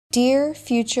Dear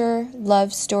future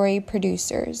love story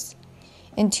producers,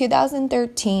 in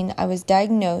 2013 I was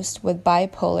diagnosed with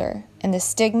bipolar, and the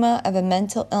stigma of a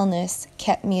mental illness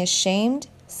kept me ashamed,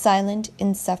 silent,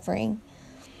 and suffering.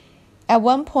 At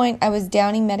one point I was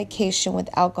downing medication with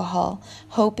alcohol,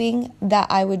 hoping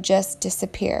that I would just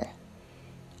disappear.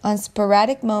 On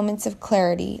sporadic moments of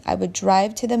clarity, I would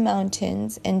drive to the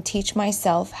mountains and teach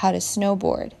myself how to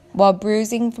snowboard. While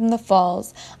bruising from the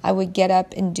falls, I would get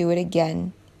up and do it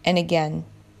again and again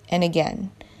and again,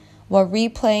 while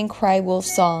replaying Cry Wolf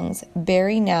songs,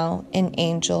 Bury Now and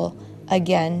Angel,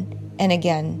 again and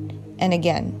again and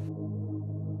again.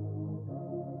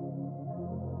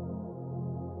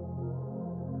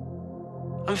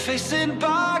 I'm facing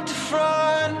back to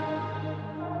front,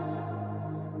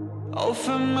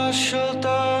 over my shoulder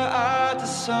at the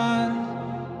sun,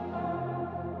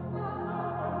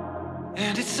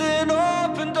 and it's an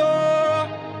open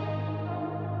door,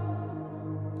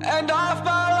 and off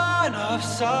my line of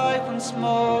sight once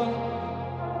more.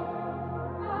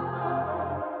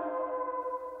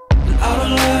 And out of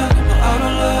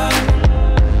learn,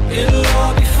 it'll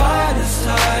all be fine this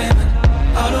time.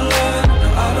 Out of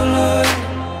learn,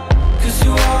 'cause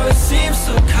you always seem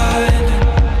so kind.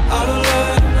 Out of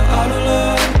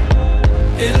learn,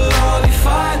 it'll all be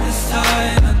fine this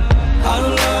time. Out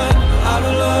of learn.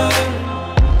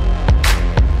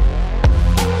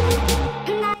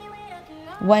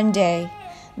 One day,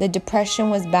 the depression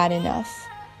was bad enough.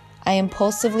 I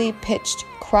impulsively pitched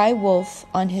Cry Wolf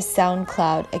on his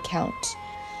SoundCloud account.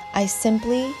 I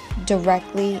simply,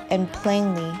 directly, and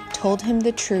plainly told him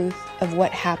the truth of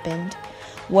what happened,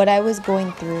 what I was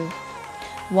going through,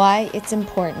 why it's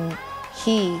important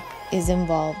he is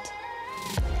involved.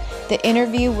 The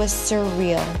interview was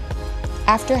surreal.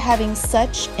 After having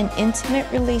such an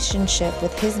intimate relationship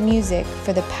with his music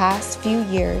for the past few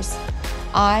years,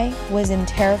 I was in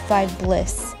terrified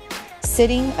bliss,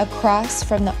 sitting across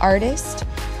from the artist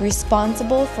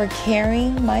responsible for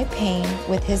carrying my pain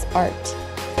with his art.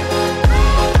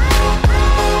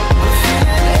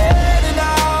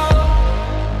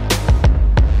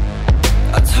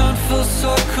 I turn full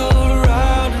circle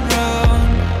round and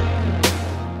round.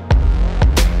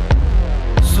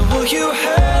 So will you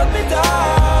help me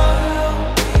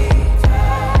down?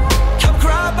 Come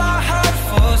grab my hand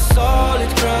for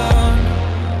solid ground.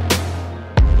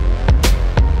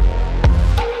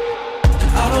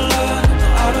 Out of learn,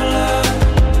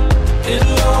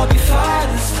 it'll all be fine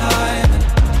this time.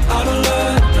 Out of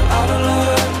learn,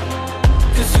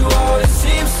 'cause you always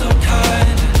seem so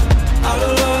kind. Out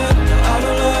of learn,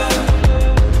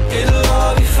 it'll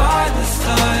all be fine this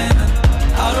time.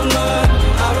 Out of learn.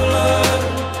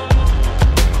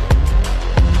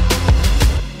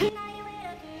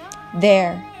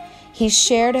 There, he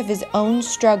shared of his own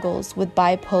struggles with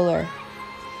bipolar.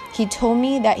 He told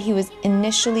me that he was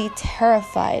initially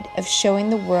terrified of showing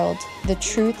the world the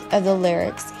truth of the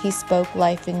lyrics he spoke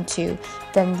life into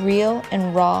from real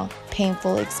and raw,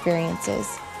 painful experiences.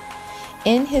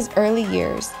 In his early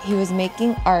years, he was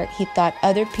making art he thought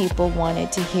other people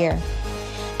wanted to hear.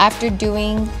 After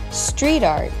doing street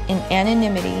art in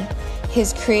anonymity,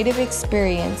 his creative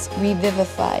experience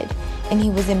revivified, and he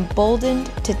was emboldened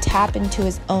to tap into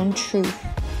his own truth.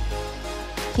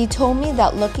 He told me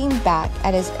that looking back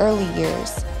at his early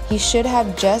years, he should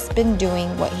have just been doing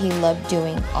what he loved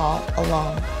doing all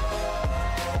along.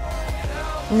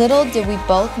 Little did we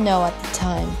both know at the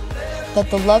time that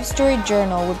the Love Story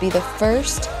Journal would be the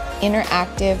first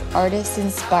interactive,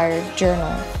 artist-inspired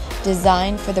journal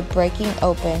designed for the breaking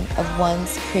open of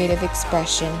one's creative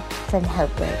expression from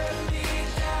heartbreak.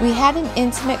 We had an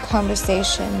intimate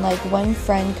conversation like one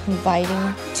friend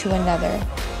confiding to another,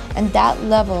 and that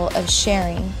level of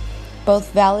sharing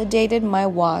both validated my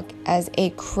walk as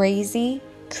a crazy,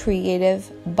 creative,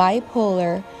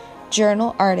 bipolar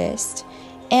journal artist,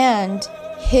 and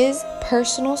his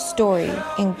personal story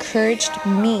encouraged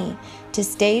me to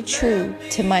stay true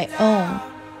to my own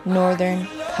northern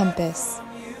compass.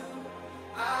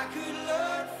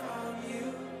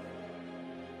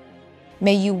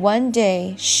 May you one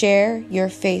day share your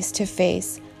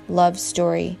face-to-face love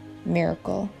story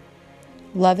miracle.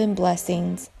 Love and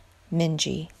blessings,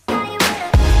 Minji.